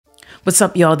What's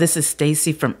up, y'all? This is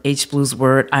Stacey from H Blues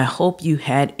Word. I hope you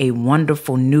had a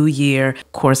wonderful new year.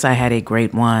 Of course, I had a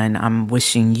great one. I'm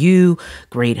wishing you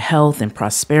great health and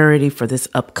prosperity for this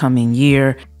upcoming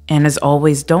year. And as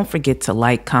always, don't forget to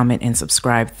like, comment, and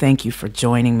subscribe. Thank you for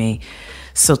joining me.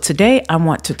 So today I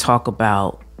want to talk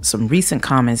about some recent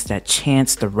comments that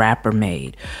Chance the Rapper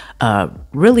made,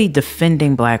 really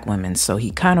defending Black women. So he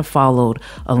kind of followed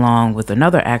along with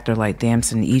another actor like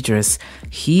Damson Idris.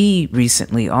 He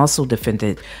recently also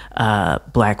defended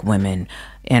Black women.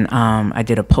 And I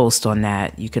did a post on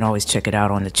that. You can always check it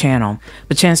out on the channel.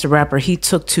 But Chance the Rapper, he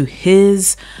took to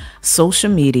his social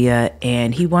media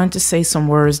and he wanted to say some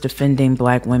words defending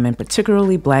Black women,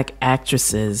 particularly Black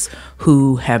actresses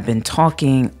who have been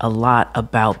talking a lot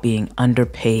about being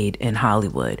underpaid in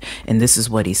Hollywood. And this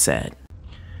is what he said.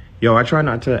 Yo, I try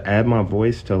not to add my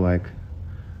voice to, like,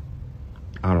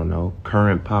 I don't know,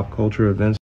 current pop culture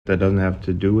events that doesn't have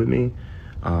to do with me.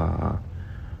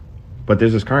 But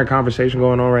there's this current conversation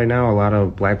going on right now. A lot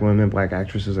of Black women, Black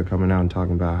actresses are coming out and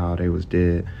talking about how they was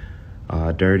did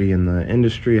dirty in the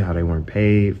industry, how they weren't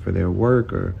paid for their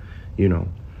work, or, you know.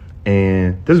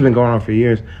 And this has been going on for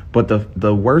years. But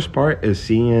the worst part is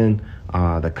seeing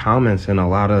the comments in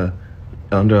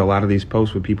under a lot of these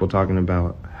posts with people talking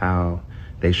about how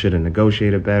they should have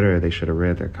negotiated better, or they should have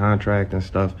read their contract and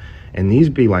stuff. And these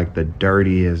be like the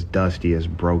dirtiest,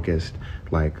 dustiest, brokest,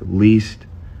 like least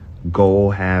goal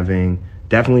having,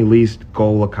 definitely least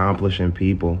goal accomplishing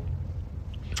people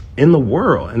in the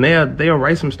world. And they'll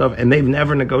write some stuff and they've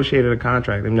never negotiated a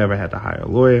contract. They've never had to hire a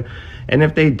lawyer. And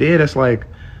if they did, it's like,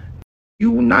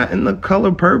 you not in the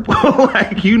color purple.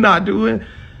 Like, you not doing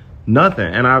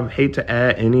nothing. And I hate to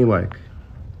add any, like,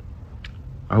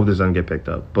 I hope this doesn't get picked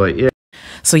up, but yeah.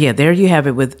 So yeah, there you have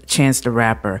it with Chance the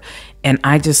Rapper. And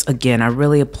I just, again, I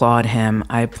really applaud him.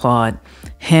 I applaud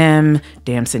him,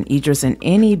 Damson Idris, and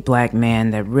any Black man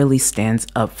that really stands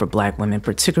up for Black women,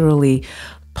 particularly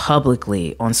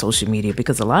publicly on social media,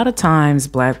 because a lot of times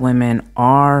Black women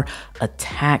are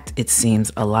attacked, it seems,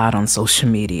 a lot on social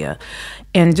media,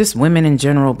 and just women in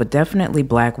general, but definitely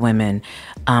Black women.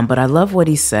 But I love what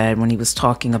he said when he was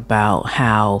talking about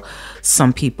how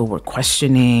some people were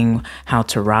questioning how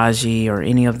Taraji or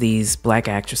any of these Black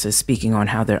actresses speaking on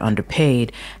how they're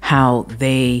underpaid, how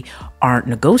they aren't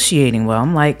negotiating well.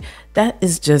 I'm like, that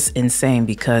is just insane,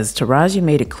 because Taraji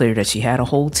made it clear that she had a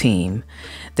whole team,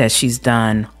 that she's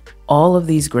done all of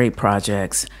these great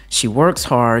projects. She works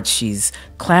hard. She's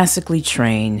classically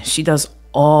trained. She does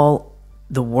all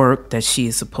the work that she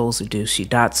is supposed to do. She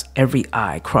dots every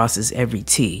I, crosses every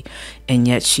T, and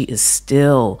yet she is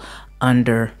still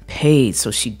underpaid.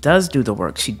 So she does do the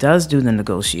work. She does do the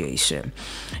negotiation.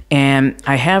 And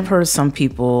I have heard some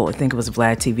people, I think it was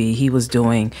Vlad TV, he was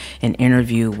doing an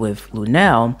interview with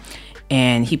Lunel,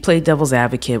 and he played devil's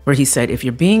advocate where he said, if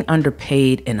you're being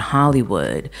underpaid in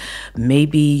Hollywood,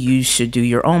 maybe you should do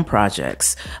your own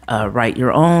projects, write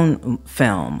your own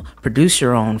film, produce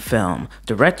your own film,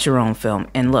 direct your own film.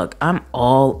 And look, I'm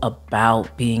all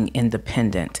about being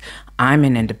independent. I'm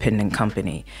an independent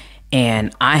company,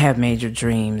 and I have major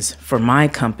dreams for my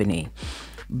company.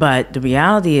 But the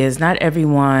reality is not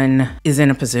everyone is in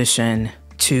a position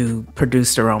to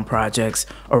produce their own projects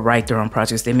or write their own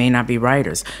projects. They may not be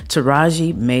writers.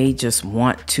 Taraji may just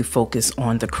want to focus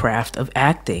on the craft of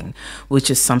acting, which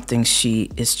is something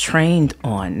she is trained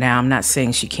on. Now, I'm not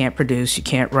saying she can't produce, she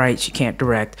can't write, she can't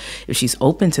direct. If she's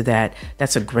open to that,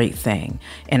 that's a great thing.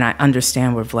 And I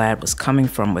understand where Vlad was coming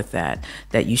from with that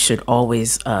you should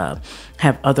always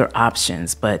have other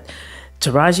options. But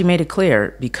Taraji made it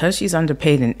clear, because she's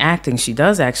underpaid in acting, she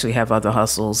does actually have other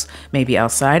hustles, maybe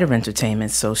outside of entertainment.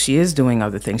 So she is doing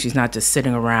other things. She's not just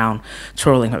sitting around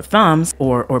twirling her thumbs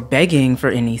or begging for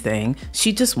anything.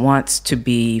 She just wants to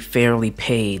be fairly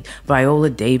paid.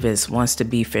 Viola Davis wants to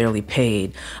be fairly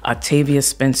paid. Octavia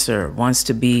Spencer wants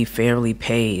to be fairly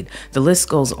paid. The list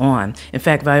goes on. In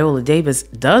fact, Viola Davis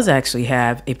does actually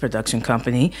have a production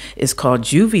company. It's called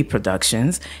Juvie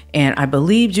Productions. And I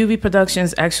believe Juvie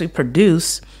Productions actually produced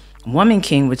Woman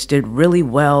King, which did really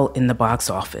well in the box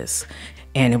office.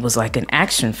 And it was like an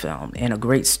action film and a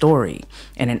great story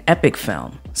and an epic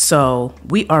film. So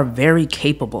we are very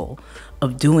capable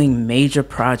of doing major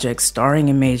projects, starring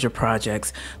in major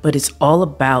projects, but it's all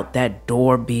about that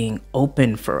door being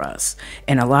open for us.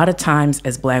 And a lot of times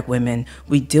as Black women,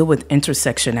 we deal with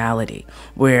intersectionality,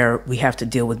 where we have to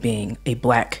deal with being a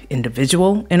Black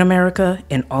individual in America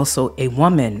and also a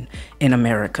woman in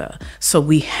America. So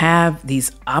we have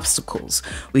these obstacles.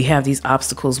 We have these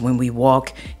obstacles when we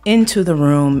walk into the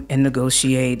room and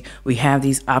negotiate. We have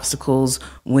these obstacles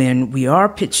when we are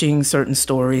pitching certain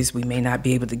stories. We may not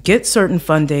be able to get certain certain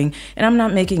funding, and I'm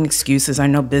not making excuses. I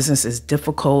know business is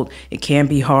difficult. It can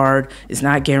be hard. It's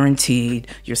not guaranteed.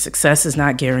 Your success is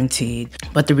not guaranteed.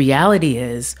 But the reality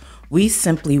is, we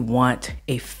simply want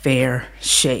a fair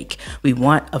shake. We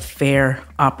want a fair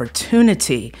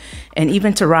opportunity. And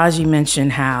even Taraji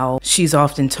mentioned how she's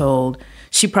often told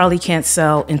she probably can't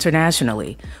sell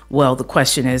internationally. Well, the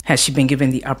question is, has she been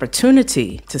given the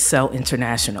opportunity to sell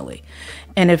internationally?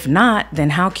 And if not, then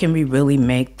how can we really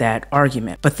make that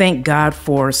argument? But thank God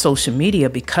for social media.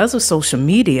 Because of social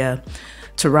media,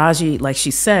 Taraji, like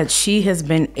she said, she has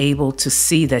been able to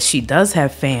see that she does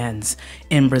have fans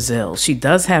in Brazil. She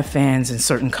does have fans in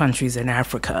certain countries in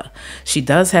Africa. She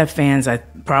does have fans,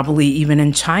 probably even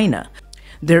in China.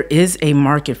 There is a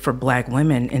market for Black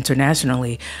women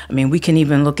internationally. I mean, we can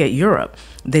even look at Europe.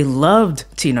 They loved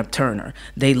Tina Turner.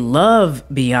 They love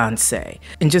Beyonce.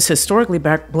 And just historically,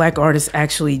 Black artists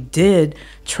actually did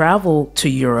travel to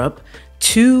Europe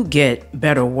to get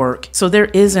better work. So there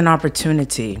is an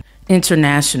opportunity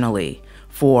internationally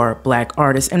for Black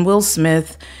artists. And Will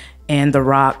Smith and The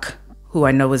Rock, who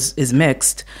I know is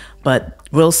mixed, but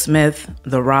Will Smith,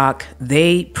 The Rock,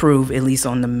 they prove, at least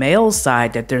on the male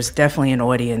side, that there's definitely an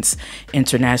audience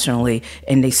internationally,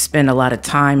 and they spend a lot of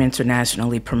time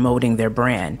internationally promoting their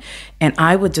brand. And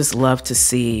I would just love to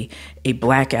see a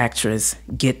Black actress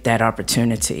get that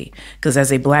opportunity. Because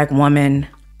as a Black woman,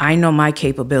 I know my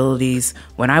capabilities.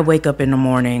 When I wake up in the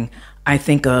morning, I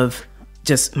think of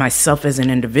just myself as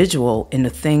an individual and the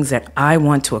things that I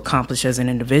want to accomplish as an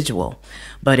individual.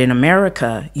 But in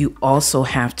America, you also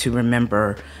have to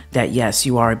remember that, yes,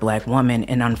 you are a Black woman.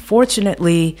 And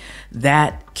unfortunately,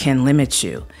 that can limit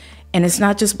you. And it's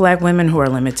not just Black women who are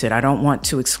limited. I don't want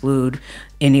to exclude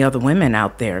any other women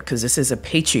out there because this is a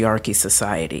patriarchy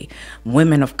society.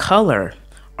 Women of color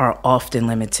are often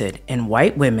limited, and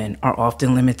white women are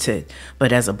often limited.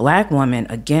 But as a Black woman,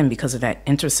 again, because of that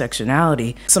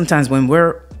intersectionality, sometimes when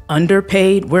we're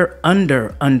underpaid, we're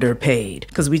underpaid.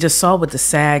 Because we just saw with the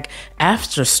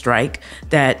SAG-AFTRA strike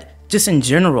that just in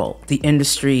general, the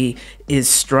industry is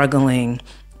struggling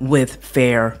with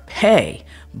fair pay.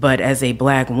 But as a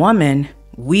Black woman,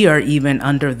 we are even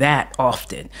under that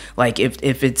often. Like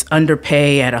if it's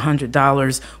underpay at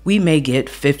 $100, we may get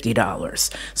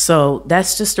 $50. So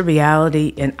that's just a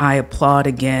reality. And I applaud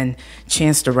again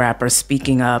Chance the Rapper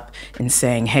speaking up and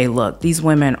saying, hey, look, these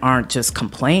women aren't just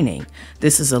complaining.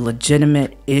 This is a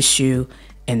legitimate issue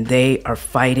and they are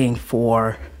fighting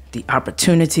for the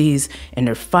opportunities, and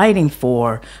they're fighting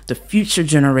for the future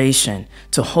generation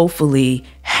to hopefully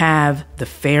have the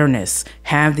fairness,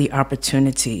 have the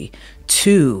opportunity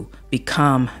to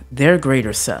become their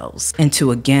greater selves, and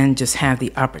to again just have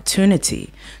the opportunity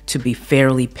to be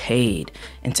fairly paid,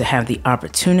 and to have the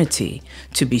opportunity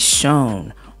to be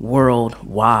shown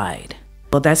worldwide.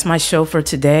 Well, that's my show for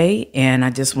today, and I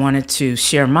just wanted to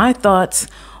share my thoughts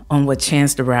on what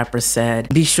Chance the Rapper said.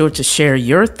 Be sure to share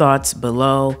your thoughts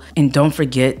below, and don't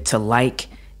forget to like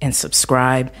and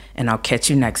subscribe, and I'll catch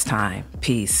you next time.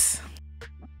 Peace.